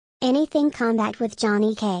Anything Combat with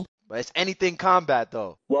Johnny K. But it's anything combat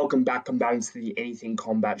though. Welcome back, combatants, to the Anything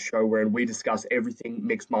Combat Show, where we discuss everything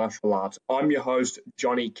mixed martial arts. I'm your host,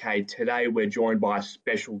 Johnny K. Today, we're joined by a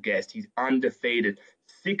special guest. He's undefeated,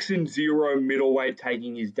 6-0 middleweight,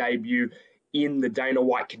 taking his debut in the Dana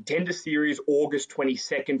White Contender Series, August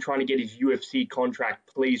 22nd, trying to get his UFC contract.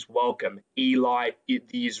 Please welcome Eli,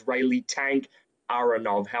 the Israeli tank,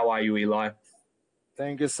 Aranov. How are you, Eli?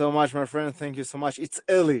 Thank you so much, my friend. Thank you so much. It's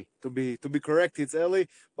early to be correct. It's early,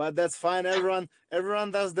 but that's fine. Everyone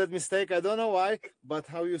does that mistake. I don't know why, but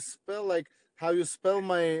how you spell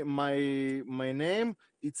my name?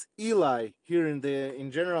 It's Eli here in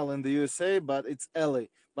general in the USA, but it's Eli.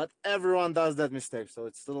 But everyone does that mistake, so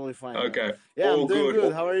it's totally fine. Okay. Man. Yeah, all I'm doing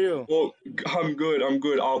good. How are you? Well, I'm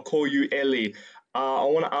good. I'll call you Eli. I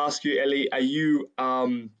want to ask you, Eli, are you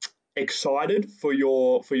excited for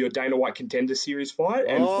your Dana White Contender Series fight?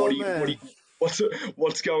 And Oh, what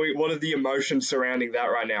are the emotions surrounding that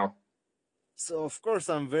right now? So of course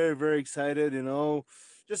I'm very, very excited,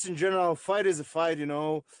 just in general, fight is a fight,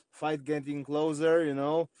 fight getting closer,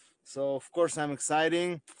 so of course I'm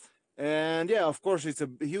exciting. And yeah, of course it's a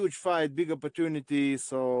huge fight, big opportunity,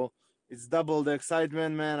 so it's double the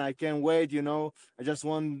excitement, man. I can't wait. I just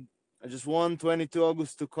want 22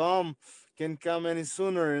 August to come. Can't come any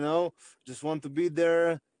sooner. Just want to be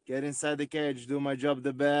there, get inside the cage, do my job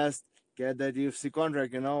the best, get that UFC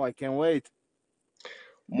contract. I can't wait.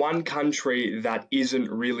 One country that isn't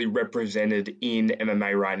really represented in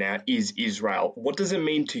MMA right now is Israel. What does it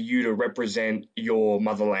mean to you to represent your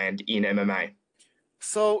motherland in MMA?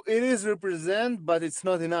 So it is represent, but it's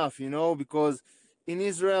not enough, because in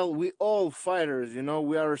Israel we all fighters.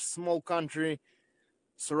 We are a small country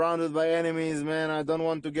surrounded by enemies. Man, I don't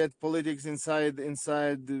want to get politics inside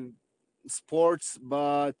the sports,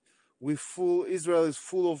 but Israel is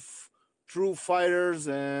full of true fighters,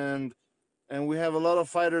 and we have a lot of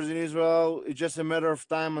fighters in Israel. It's just a matter of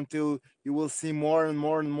time until you will see more and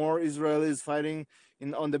more and more Israelis fighting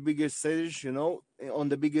on the biggest stage, on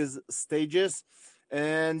the biggest stages.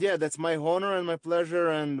 And yeah, that's my honor and my pleasure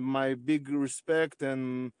and my big respect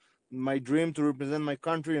and my dream to represent my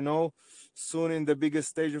country, soon in the biggest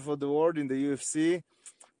stage of the world in the UFC.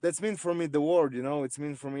 That's mean for me the world, it's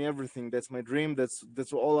mean for me everything. That's my dream. That's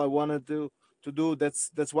all I wanted to do.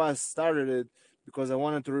 That's why I started it, because I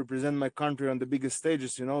wanted to represent my country on the biggest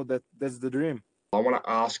stages. That's the dream. I want to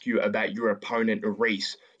ask you about your opponent,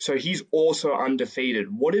 Reese. So he's also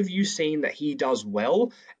undefeated. What have you seen that he does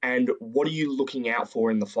well, and what are you looking out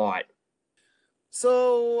for in the fight?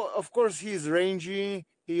 So of course he's rangy.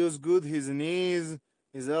 He uses good his knees,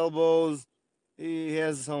 his elbows. He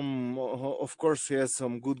has some. Of course, he has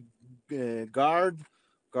some good guard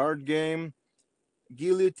game,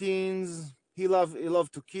 guillotines. He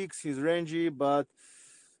love to kicks. He's rangy, but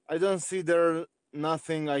I don't see there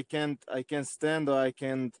nothing I can't stand, or I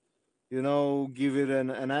can't give it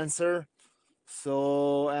an answer.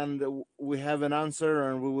 So, and we have an answer,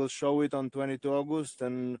 and we will show it on 22 August,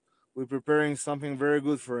 and we're preparing something very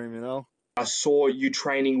good for him. I saw you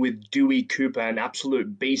training with Dewey Cooper, an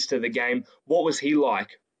absolute beast of the game. What was he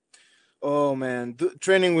like? Oh man,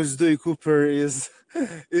 training with Dewey Cooper is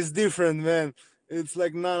is different, man. It's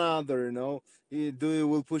like none other, Dewey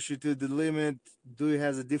will push you to the limit. Dewey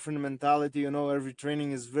has a different mentality, Every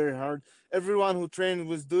training is very hard. Everyone who trained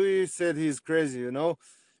with Dewey said he's crazy,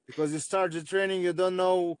 because you start the training, you don't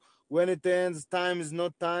know when it ends. Time is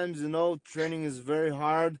not times, Training is very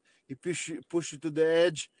hard. He push you to the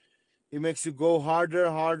edge. He makes you go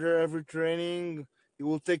harder every training. He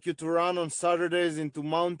will take you to run on Saturdays into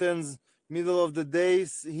mountains, middle of the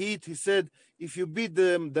days, heat. He said, if you beat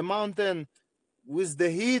the mountain with the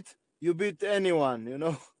heat, you beat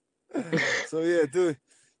anyone. So yeah,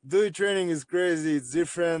 Dewey training is crazy. It's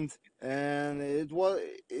different, and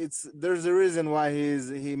there's a reason why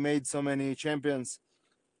he made so many champions.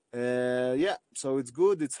 Yeah, so it's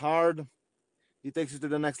good. It's hard. He takes you to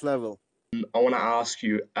the next level. I want to ask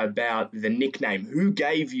you about the nickname. Who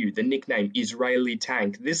gave you the nickname Israeli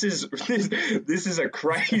Tank? This is this is a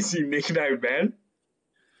crazy nickname, man.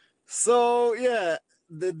 So yeah,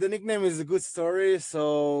 the nickname is a good story.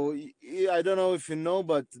 So I don't know if you know,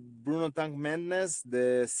 but Bruno Tank Mendes,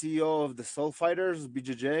 the CEO of the Soul Fighters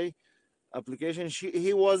BJJ application,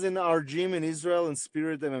 he was in our gym in Israel in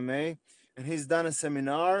Spirit MMA, and he's done a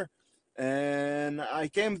seminar. And I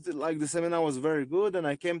came to, like, the seminar was very good, and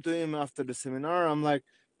I came to him after the seminar. I'm like,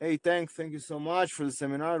 hey Tank, thank you so much for the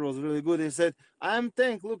seminar. It was really good. He said, I'm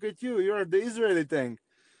Tank, look at you, you're the Israeli Tank.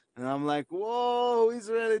 And I'm like, whoa,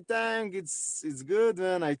 Israeli Tank, it's good,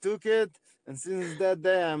 man. I took it, and since that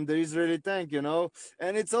day I'm the Israeli Tank.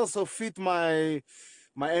 And it's also fit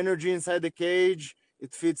my energy inside the cage.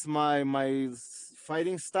 It fits my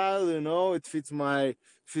fighting style, you know. It fits my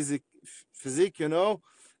physique, you know.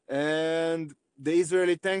 And the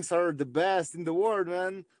Israeli tanks are the best in the world,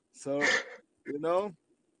 man. So, you know.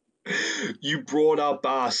 You brought up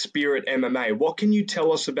Spirit MMA. What can you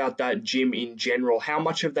tell us about that gym in general? How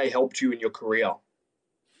much have they helped you in your career?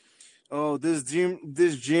 Oh, this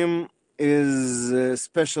gym is a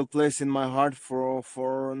special place in my heart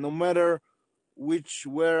for no matter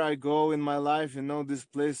where I go in my life. You know, this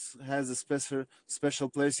place has a special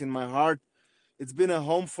place in my heart. It's been a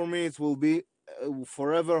home for me. It will be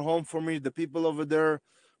forever home for me. The people over there,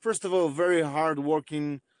 first of all, very hard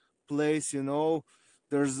working place. You know,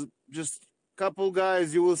 there's just couple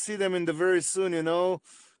guys. You will see them in the very soon. You know,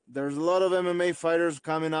 there's a lot of MMA fighters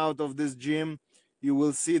coming out of this gym. You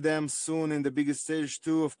will see them soon in the biggest stage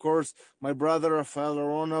too. Of course, my brother Rafael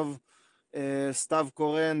Aronov, Stav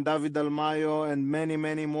Koren, David Almayo, and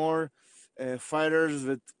many more fighters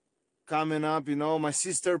that coming up. You know, my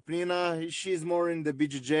sister Prina, she's more in the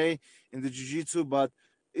BJJ, in the Jiu-Jitsu, but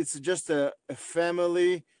it's just a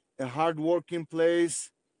family, a hard-working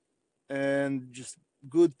place, and just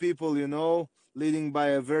good people. You know, leading by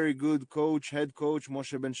a very good coach, head coach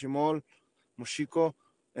Moshe Ben Shimol, Moshiko.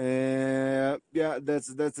 Yeah, that's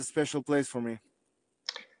a special place for me.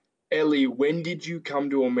 Ellie, when did you come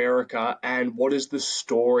to America and what is the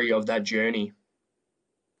story of that journey?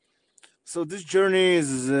 So this journey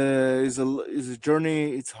is a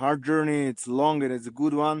journey. It's a hard journey. It's long and it's a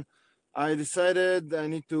good one. I decided I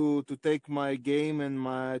need to take my game and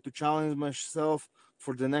my to challenge myself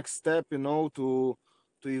for the next step. You know, to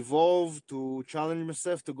evolve, to challenge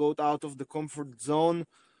myself, to go out of the comfort zone,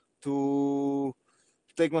 to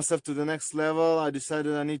take myself to the next level. I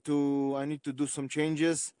decided I need to do some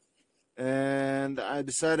changes, and I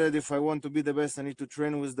decided if I want to be the best, I need to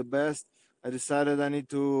train with the best. I decided I need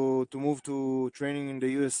to move to training in the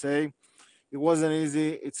USA. It wasn't easy.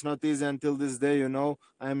 It's not easy until this day. You know,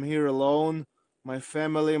 I'm here alone. My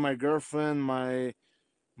family, my girlfriend, my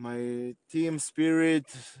team spirit,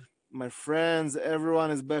 my friends,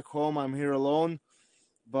 everyone is back home. I'm here alone.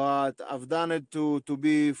 But I've done it to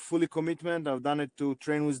be fully commitment. I've done it to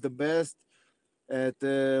train with the best at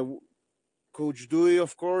Coach Dewey,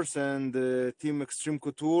 of course, and Team Extreme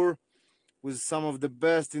Couture with some of the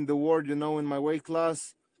best in the world, you know, in my weight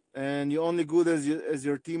class. And you're only good as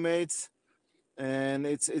your teammates. And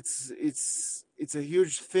it's a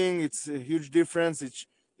huge thing. It's a huge difference.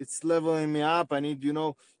 It's leveling me up. I need, you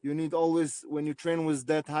know, you need always when you train with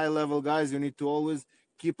that high level guys, you need to always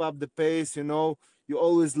keep up the pace. You know, you're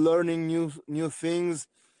always learning new things.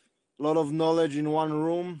 A lot of knowledge in one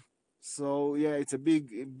room. So yeah, it's a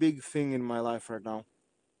big thing in my life right now.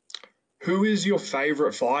 Who is your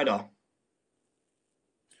favorite fighter?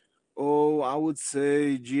 Oh, I would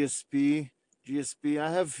say GSP. GSP. I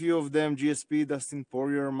have few of them. GSP, Dustin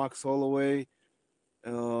Poirier, Max Holloway,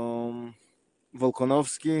 um,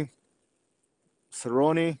 Volkanovski,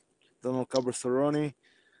 Cerrone, Donald Cabra Cerrone.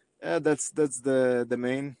 Yeah, that's the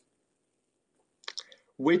main.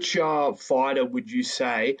 Which fighter would you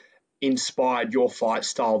say inspired your fight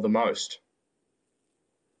style the most?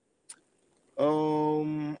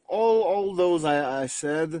 All those I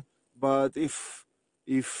said, but if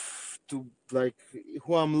to like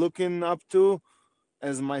who I'm looking up to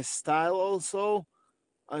as my style also,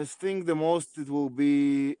 I think the most it will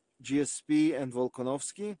be GSP and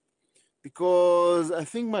Volkanovski because I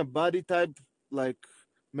think my body type like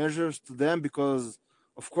measures to them because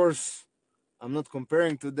of course I'm not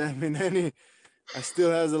comparing to them in any. I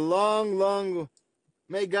still has a long,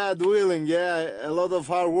 may God willing, yeah, a lot of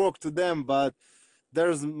hard work to them, but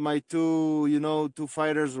there's my two, you know, two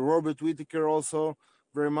fighters, Robert Whitaker also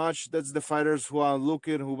very much. That's the fighters who are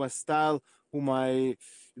looking, who my style, who my,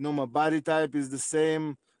 my body type is the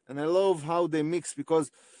same. And I love how they mix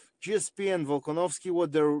because GSP and Volkanovski,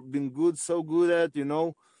 what they've been so good at,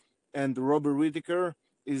 and Robert Whitaker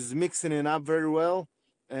is mixing it up very well.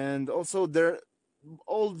 And also they're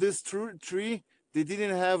all these three, they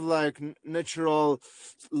didn't have like natural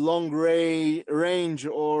long range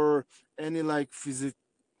or any like physique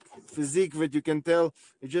that you can tell.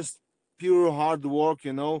 It's just pure hard work,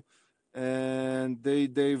 and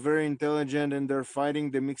they very intelligent in their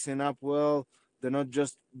fighting. They mixing up well. They're not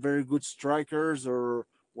just very good strikers or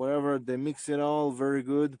whatever. They mix it all very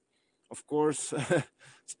good. Of course,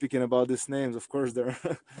 speaking about these names, of course they're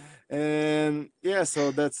and yeah.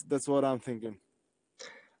 So that's what I'm thinking.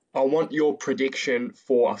 I want your prediction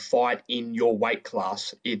for a fight in your weight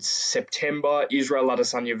class. It's September, Israel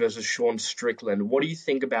Adesanya versus Sean Strickland. What do you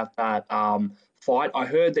think about that fight. I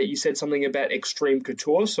heard that you said something about Extreme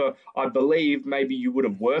Couture, so I believe maybe you would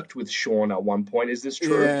have worked with Sean at one point. Is this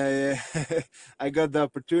true? Yeah, yeah. I got the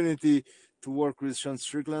opportunity to work with Sean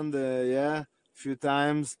Strickland, yeah, a few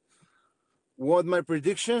times. What my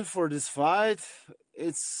prediction for this fight?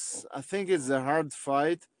 I think it's a hard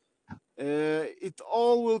fight. It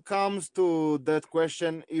all will comes to that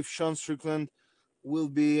question if Sean Strickland will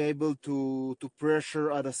be able to pressure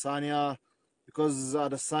Adesanya, because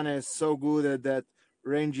Adesanya is so good at that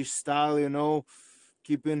rangy style,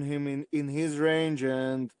 keeping him in his range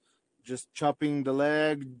and just chopping the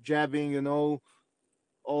leg, jabbing,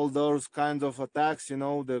 all those kinds of attacks.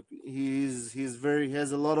 He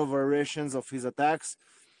has a lot of variations of his attacks,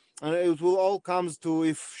 and it will all comes to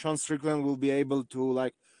if Sean Strickland will be able to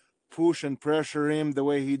like push and pressure him the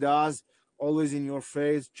way he does, always in your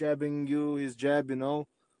face, jabbing you, his jab.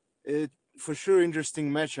 It for sure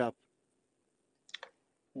interesting matchup.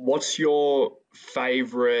 What's your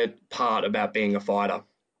favorite part about being a fighter?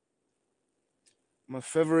 My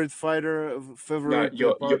favorite fighter, No, favorite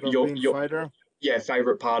your part of being fighter. yeah,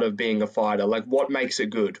 favorite part of being a fighter. Like, what makes it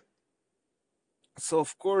good? So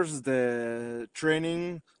of course the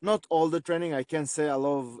training, not all the training. I can't say I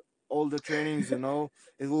love all the trainings.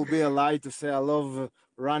 It will be a lie to say I love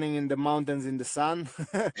running in the mountains in the sun.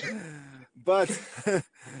 but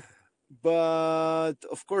but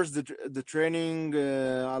of course the training,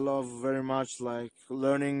 I love very much, like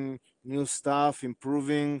learning new stuff,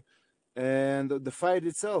 improving, and the fight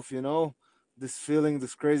itself. This feeling,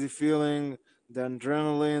 this crazy feeling, the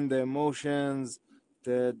adrenaline, the emotions,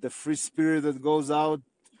 the free spirit that goes out.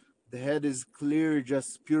 The head is clear,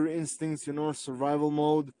 just pure instincts, survival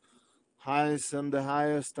mode, highest and the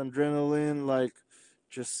highest adrenaline, like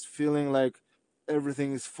just feeling like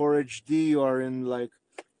everything is 4HD. You are in like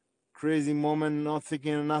crazy moment, not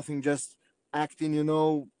thinking of nothing, just acting.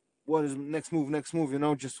 What is next move.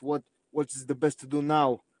 Just what is the best to do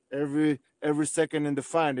now. Every second in the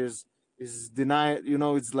fight is denied.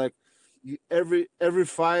 It's like every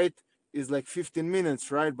fight is like 15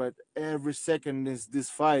 minutes, right? But every second is this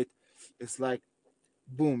fight. It's like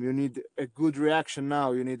boom. You need a good reaction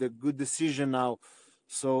now. You need a good decision now.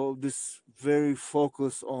 So this very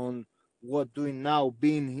focus on what doing now,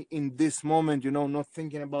 being in this moment, not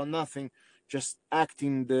thinking about nothing, just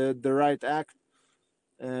acting the right act.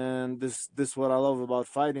 And this what I love about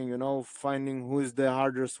fighting, finding who is the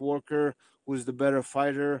hardest worker, who is the better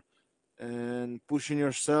fighter, and pushing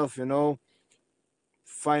yourself,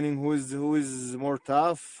 finding who is more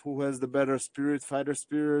tough, who has the better spirit, fighter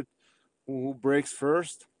spirit, who breaks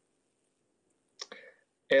first.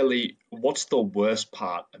 Ellie, what's the worst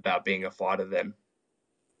part about being a fighter then?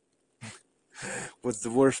 What's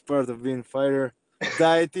the worst part of being a fighter?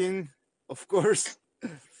 Dieting, of course.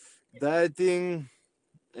 Dieting,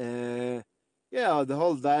 uh, yeah, the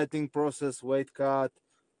whole dieting process, weight cut,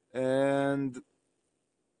 and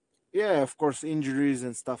yeah, of course, injuries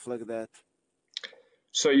and stuff like that.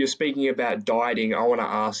 So you're speaking about dieting. I want to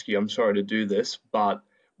ask you, I'm sorry to do this, but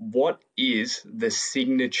what is the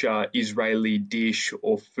signature Israeli dish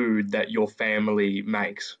or food that your family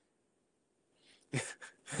makes?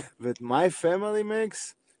 That my family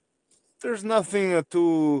makes, there's nothing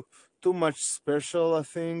too much special, I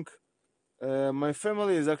think. My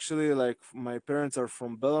family is actually like my parents are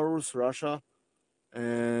from Belarus, Russia,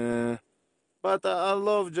 uh, but I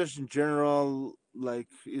love just in general like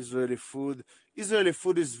Israeli food. Israeli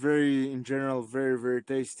food is very, in general, very very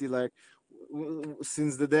tasty. Like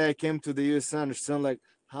since the day I came to the US, I understand like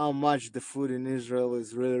how much the food in Israel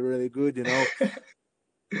is really really good.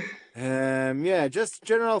 Yeah, just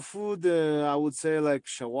general food. I would say like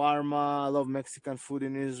shawarma. I love Mexican food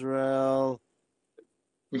in Israel.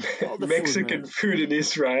 All the food, Mexican man. food in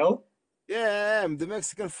Israel? Yeah, the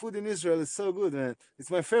Mexican food in Israel is so good, man. It's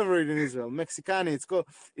my favorite in Israel. Mexicani. It's called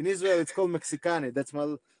in Israel. It's called Mexicani. That's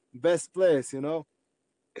my best place.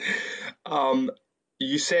 Um,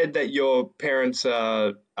 you said that your parents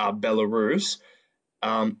are Belarus.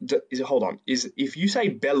 Hold on. Is if you say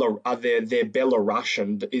they're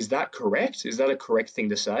Belarusian, is that correct? Is that a correct thing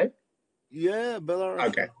to say? Yeah, Okay. Belarusian,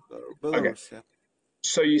 Okay. Belarus. Yeah,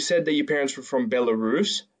 So you said that your parents were from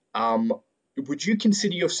Belarus. Um, would you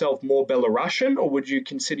consider yourself more Belarusian or would you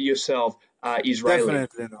consider yourself Israeli?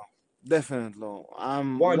 definitely no, definitely no.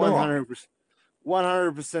 I'm Why one not? hundred percent.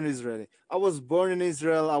 100% Israeli. I was born in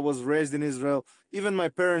Israel. I was raised in Israel. Even my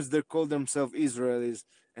parents, they call themselves Israelis,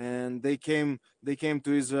 and they came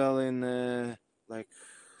to Israel in like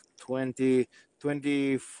 20,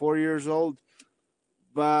 24 years old.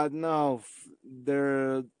 But no,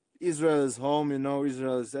 they're Israel is home.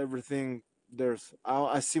 Israel is everything.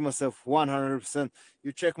 I see myself 100%.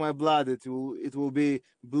 You check my blood, it will be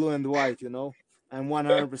blue and white. I'm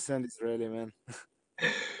 100% Israeli, man.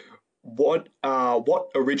 What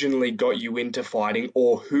originally got you into fighting,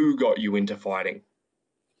 or who got you into fighting?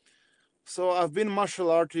 So I've been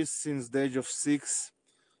martial artist since the age of 6.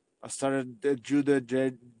 I started judo at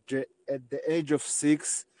the age of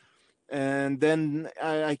 6, and then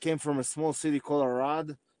I came from a small city called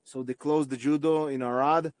Arad. So they closed the judo in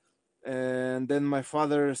Arad, and then my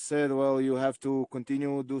father said, "Well, you have to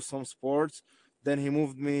continue do some sports." Then he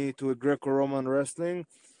moved me to a Greco-Roman wrestling.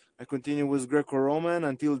 I continued with Greco-Roman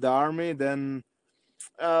until the army. Then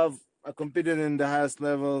I competed in the highest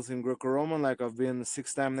levels in Greco-Roman. Like I've been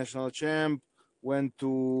 6-time national champ. Went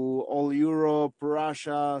to all Europe,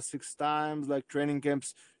 Russia 6 times, like training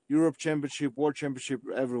camps, Europe Championship, World Championship,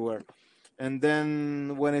 everywhere. And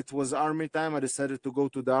then when it was army time, I decided to go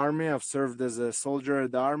to the army. I've served as a soldier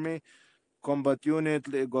at the army, combat unit,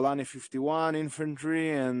 Golani 51 infantry,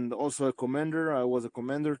 and also a commander. I was a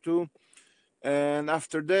commander too. And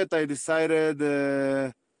after that, I decided.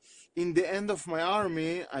 In the end of my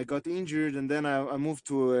army, I got injured, and then I moved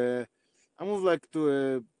to I moved like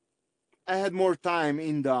to I had more time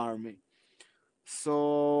in the army.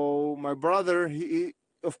 So my brother,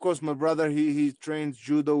 of course, my brother, he trained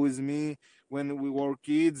judo with me when we were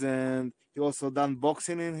kids, and he also done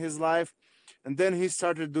boxing in his life. And then he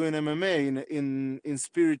started doing MMA in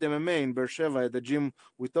Spirit MMA in Beersheba at the gym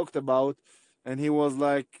we talked about. And he was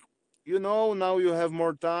like, now you have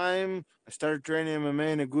more time. I started training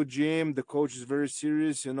MMA in a good gym. The coach is very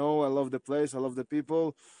serious. I love the place. I love the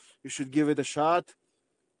people. You should give it a shot.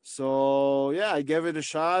 So yeah, I gave it a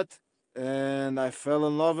shot, and I fell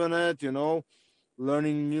in love in it.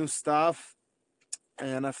 Learning new stuff,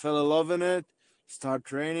 and I fell in love in it. Start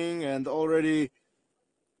training, and already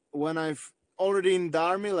in the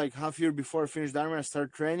army, like half year before I finished the army, I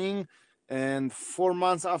started training, and 4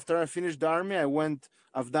 months after I finished the army,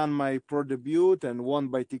 I've done my pro debut and won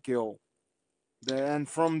by TKO. And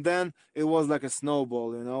from then it was like a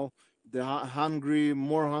snowball. The hungry,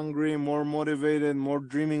 more motivated, more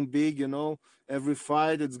dreaming big. Every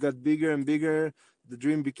fight it's got bigger and bigger. The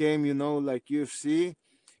dream became, like UFC.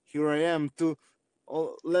 Here I am,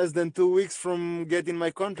 less than 2 weeks from getting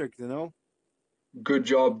my contract. Good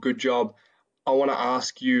job, good job. I want to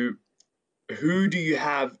ask you, who do you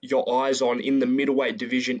have your eyes on in the middleweight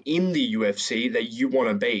division in the UFC that you want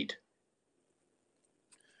to beat?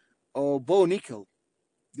 Oh, Bo Nickel.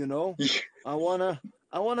 you know i want to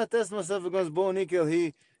I want to test myself against Bo Nickel.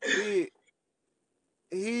 He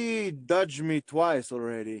he dodged me twice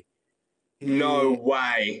already. No He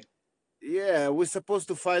way. Yeah, we're supposed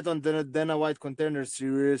to fight on the Dana White Contender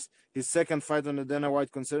Series. His second fight on the Dana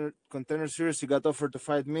White Contender Series, he got offered to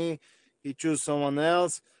fight me. He chose someone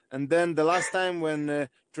else. And then the last time when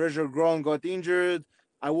Treasure Grown got injured,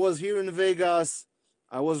 I was here in Vegas.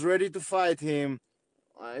 I was ready to fight him.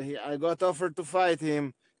 I got offered to fight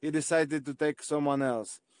him. He decided to take someone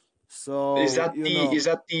else. Is So, that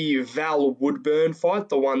the Val Woodburn fight,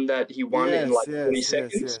 the one that he won in yes, like 20 yes, yes,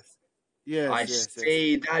 seconds? yes. Yes, I yes, yes.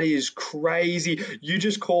 see. That is crazy. You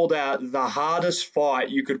just called out the hardest fight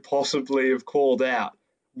you could possibly have called out.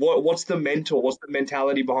 What's the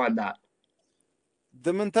mentality behind that?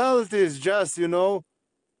 The mentality is just,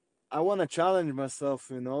 I want to challenge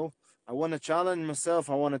myself. I want to challenge myself.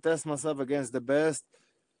 I want to test myself against the best.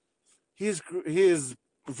 He is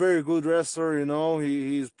a very good wrestler.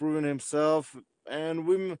 He's proven himself,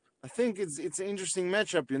 and I think it's an interesting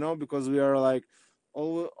matchup. Because we are like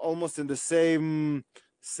almost in the same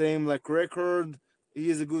like record. He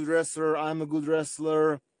is a good wrestler. I'm a good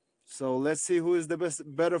wrestler. So let's see who is the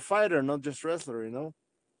better fighter, not just wrestler.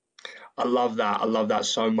 I love that. I love that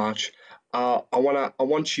so much. I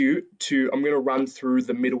want you to. I'm gonna run through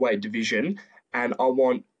the middleweight division, and I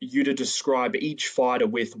want you to describe each fighter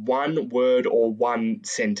with one word or one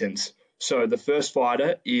sentence. So the first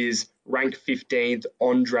fighter is ranked 15th,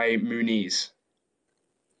 Andre Muniz.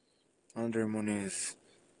 Andre Muniz.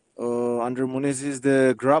 Andre Muniz is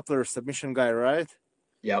the grappler submission guy, right?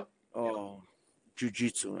 Yep. Oh,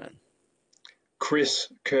 jiu-jitsu, man. Chris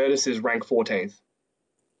Curtis is ranked 14th.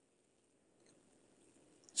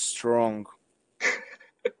 Strong.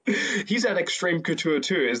 He's at Extreme Couture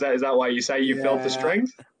too. Is that why you say you felt the Yeah,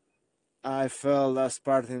 strength? I felt I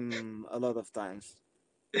sparred him a lot of times.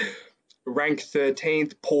 Ranked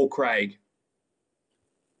 13th, Paul Craig.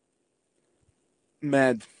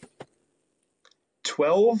 Mad.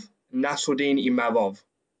 12, Nasruddin Imavov.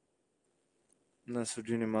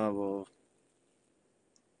 Nasruddin Imavov.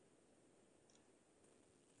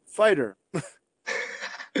 Fighter.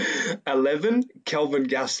 11, Kelvin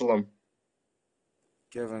Gastelum.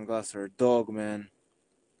 Kevin Glasser, dog, man.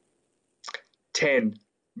 10.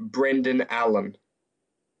 Brendan Allen.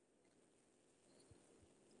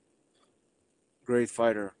 Great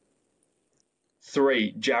fighter.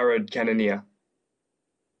 3. Jared Cannonier.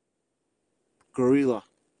 Gorilla.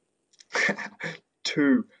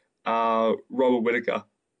 2. Robert Whitaker.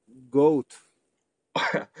 Goat.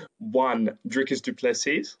 1. Dricus du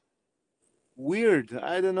Plessis. Weird.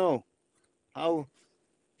 I don't know how.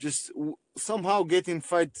 Just somehow getting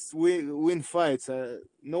fights, win fights.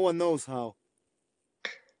 No one knows how.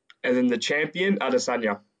 And then the champion,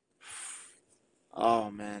 Adesanya. Oh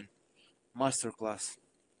man, masterclass.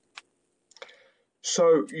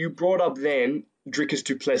 So you brought up then Dricus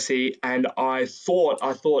du Plessis, and I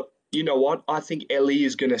thought, you know what? I think Ellie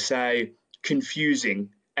is going to say confusing,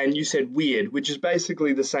 and you said weird, which is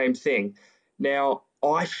basically the same thing. Now,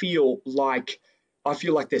 I feel like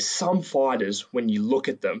there's some fighters when you look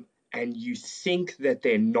at them and you think that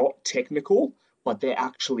they're not technical, but they're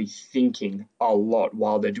actually thinking a lot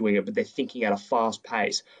while they're doing it, but they're thinking at a fast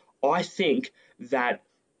pace. I think that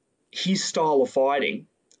his style of fighting,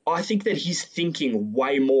 I think that he's thinking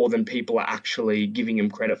way more than people are actually giving him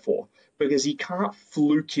credit for because he can't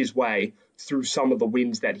fluke his way through some of the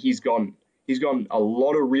wins that he's gotten. He's gotten a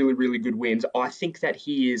lot of really, really good wins. I think that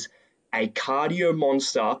he is a cardio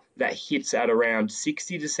monster that hits at around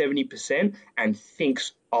 60 to 70% and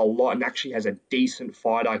thinks a lot and actually has a decent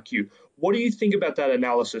fight IQ. What do you think about that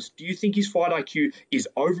analysis? Do you think his fight IQ is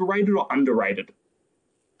overrated or underrated?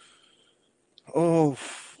 Oh,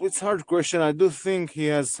 it's a hard question. I do think he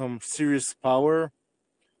has some serious power,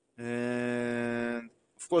 and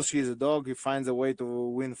of course he's a dog. He finds a way to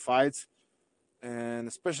win fights, and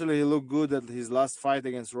especially he looked good at his last fight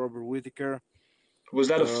against Robert Whitaker. Was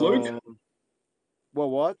that a fluke? Well,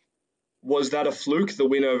 what? Was that a fluke, the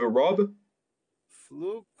win over Rob?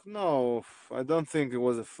 Fluke? No, I don't think it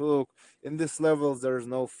was a fluke. In this levels, there's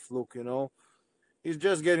no fluke. He's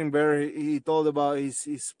just getting better. He told about he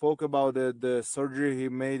spoke about the surgery he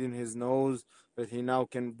made in his nose that he now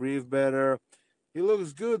can breathe better. He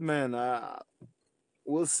looks good, man.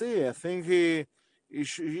 We'll see. I think he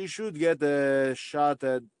should get a shot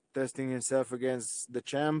at testing himself against the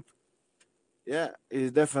champ. Yeah,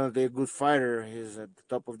 he's definitely a good fighter. He's at the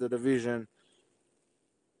top of the division.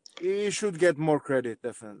 He should get more credit,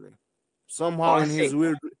 definitely. Somehow I think,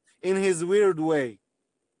 in his weird way.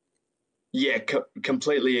 yeah,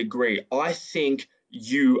 completely agree. I think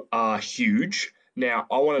you are huge. Now,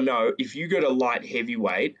 I want to know if you go to light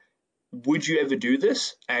heavyweight, would you ever do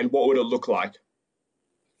this? And what would it look like?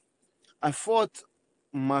 I fought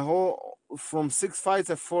my whole from 6 fights.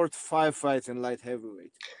 I fought 5 fights in light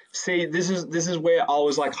heavyweight. See, this is where I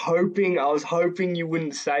was hoping you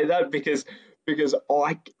wouldn't say that because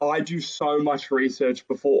I do so much research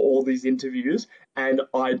before all these interviews and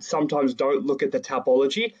I sometimes don't look at the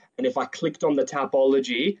tapology and if I clicked on the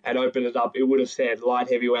tapology and opened it up it would have said light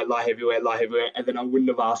heavyweight, light heavyweight, light heavyweight and then I wouldn't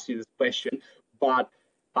have asked you this question. But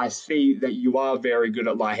I see that you are very good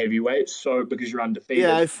at light heavyweight, so because you're Yeah, undefeated.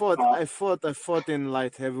 I fought in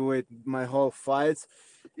light heavyweight my whole fights.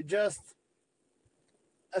 It just,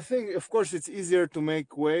 I think, of course, it's easier to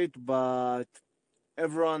make weight, but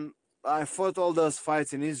everyone, I fought all those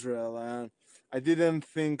fights in Israel, and I didn't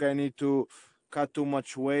think I need to cut too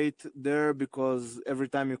much weight there because every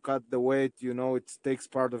time you cut the weight, it takes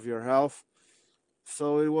part of your health.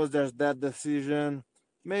 So it was just that decision.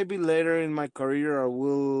 Maybe later in my career, I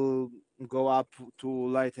will go up to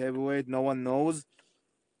light heavyweight. No one knows.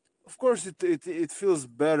 Of course, it feels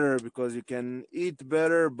better because you can eat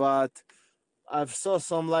better, but I've saw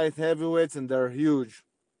some light heavyweights and they're huge,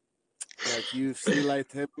 like UFC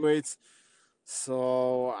light heavyweights.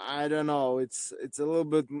 So I don't know. It's a little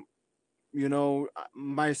bit,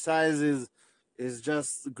 my size is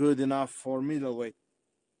just good enough for middleweight.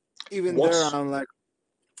 Even there, What's I'm like,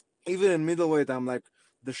 even in middleweight, I'm like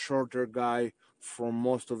the shorter guy from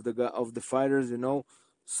most of the fighters.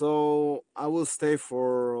 So I will stay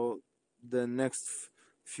for the next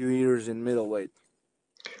few years in middleweight.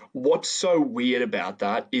 What's so weird about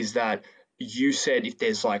that is that you said if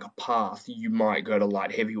there's like a path, you might go to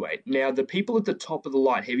light heavyweight. Now, the people at the top of the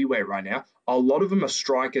light heavyweight right now, a lot of them are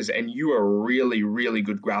strikers, and you are a really, really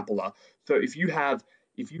good grappler. So if you have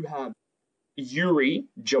Yuri,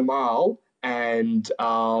 Jamal, and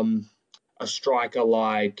a striker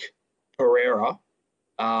like Pereira,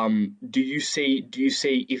 do you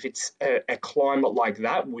see if it's a climate like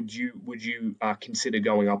that, would you consider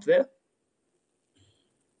going up there?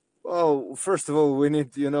 Well, first of all, I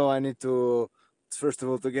need to, first of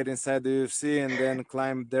all, to get inside the UFC and then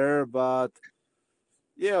climb there. But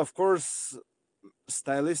yeah, of course,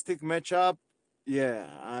 stylistic matchup. Yeah,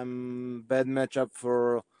 I'm bad matchup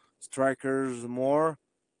for strikers more,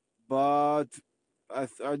 but I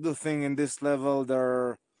do think in this level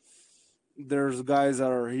there's guys that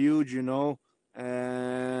are huge,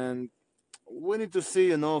 and we need to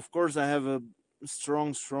see, Of course, I have a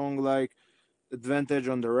strong like advantage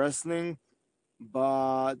on the wrestling,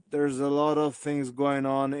 but there's a lot of things going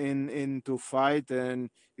on into fight, and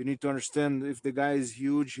you need to understand if the guy is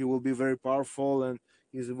huge, he will be very powerful and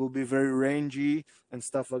he will be very rangy and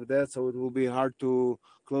stuff like that. So it will be hard to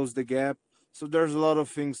close the gap. So there's a lot of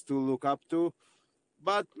things to look up to,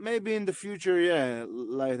 but maybe in the future, yeah,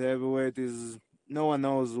 light heavyweight is no one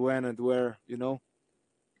knows when and where.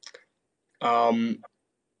 Um,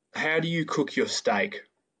 how do you cook your steak?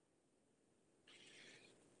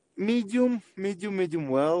 Medium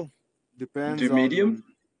well. Do Depends medium? on.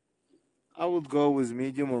 I would go with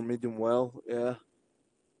medium or medium well. Yeah.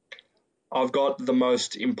 I've got the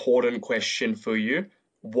most important question for you.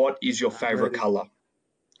 What is your I'm favorite ready. color?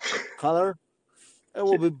 Color? It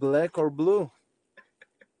will be black or blue.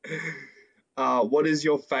 What is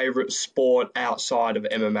your favorite sport outside of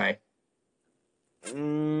MMA?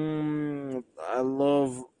 I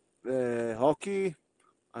love hockey.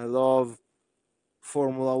 I love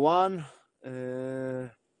Formula One. Uh,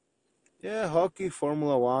 yeah, hockey,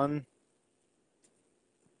 Formula One.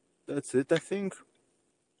 That's it, I think.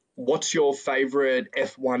 What's your favorite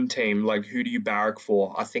F1 team? Like, who do you barrack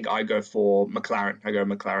for? I think I go for McLaren. I go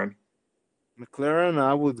McLaren. McLaren,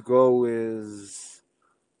 I would go with.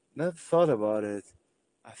 Never thought about it.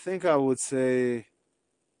 I think I would say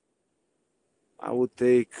I would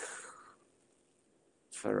take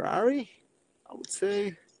Ferrari. I would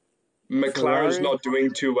say McLaren's Ferrari. not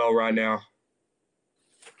doing too well right now.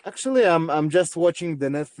 Actually, I'm just watching the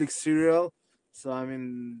Netflix serial, so I'm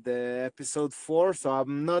in the episode 4. So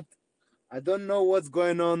I don't know what's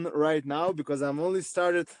going on right now because I'm only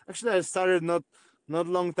started. Actually, I started not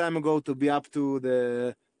long time ago to be up to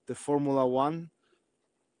the Formula One.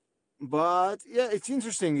 But yeah, it's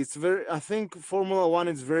interesting. It's very. I think Formula One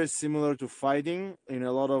is very similar to fighting in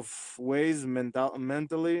a lot of ways,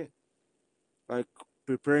 mentally, like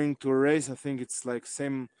preparing to a race. I think it's like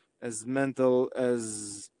same as mental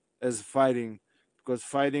as fighting, because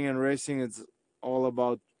fighting and racing it's all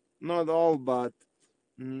about, not all, but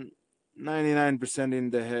 99% in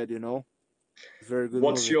the head. It's a very good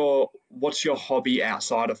movie. What's your hobby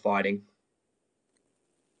outside of fighting?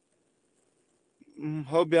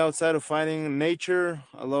 Hobby outside of fighting, nature.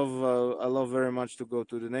 I love very much to go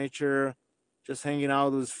to the nature, just hanging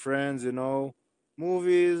out with friends.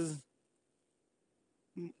 Movies,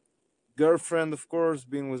 girlfriend, of course,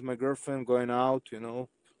 being with my girlfriend, going out.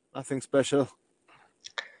 Nothing special.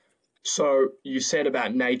 So you said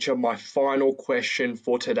about nature. My final question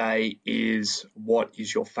for today is, what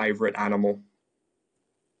is your favorite animal?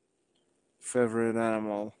 Favorite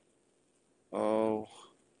animal? Oh,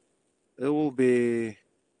 it will be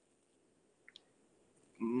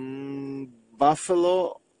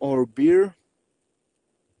buffalo or bear.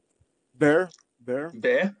 Bear, bear,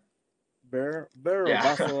 Bear? bear or Yeah.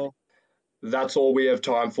 buffalo. That's all we have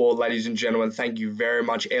time for, ladies and gentlemen. Thank you very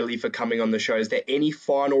much, Ellie, for coming on the show. Is there any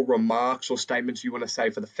final remarks or statements you want to say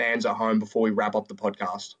for the fans at home before we wrap up the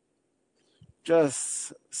podcast?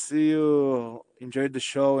 Just see you. Enjoyed the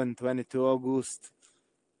show in 22 August.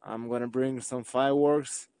 I'm gonna bring some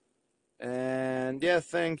fireworks. And yeah,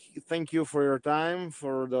 thank you for your time,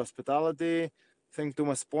 for the hospitality. Thank to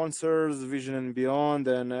my sponsors, Vision and Beyond,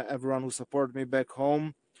 and everyone who support me back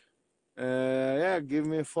home. Yeah, give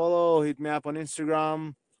me a follow, hit me up on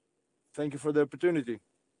Instagram. Thank you for the opportunity.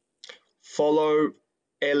 Follow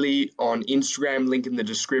Ellie on Instagram, link in the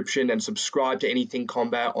description, and subscribe to Anything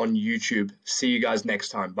Combat on YouTube. See you guys next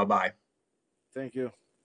time. Bye bye. Thank you.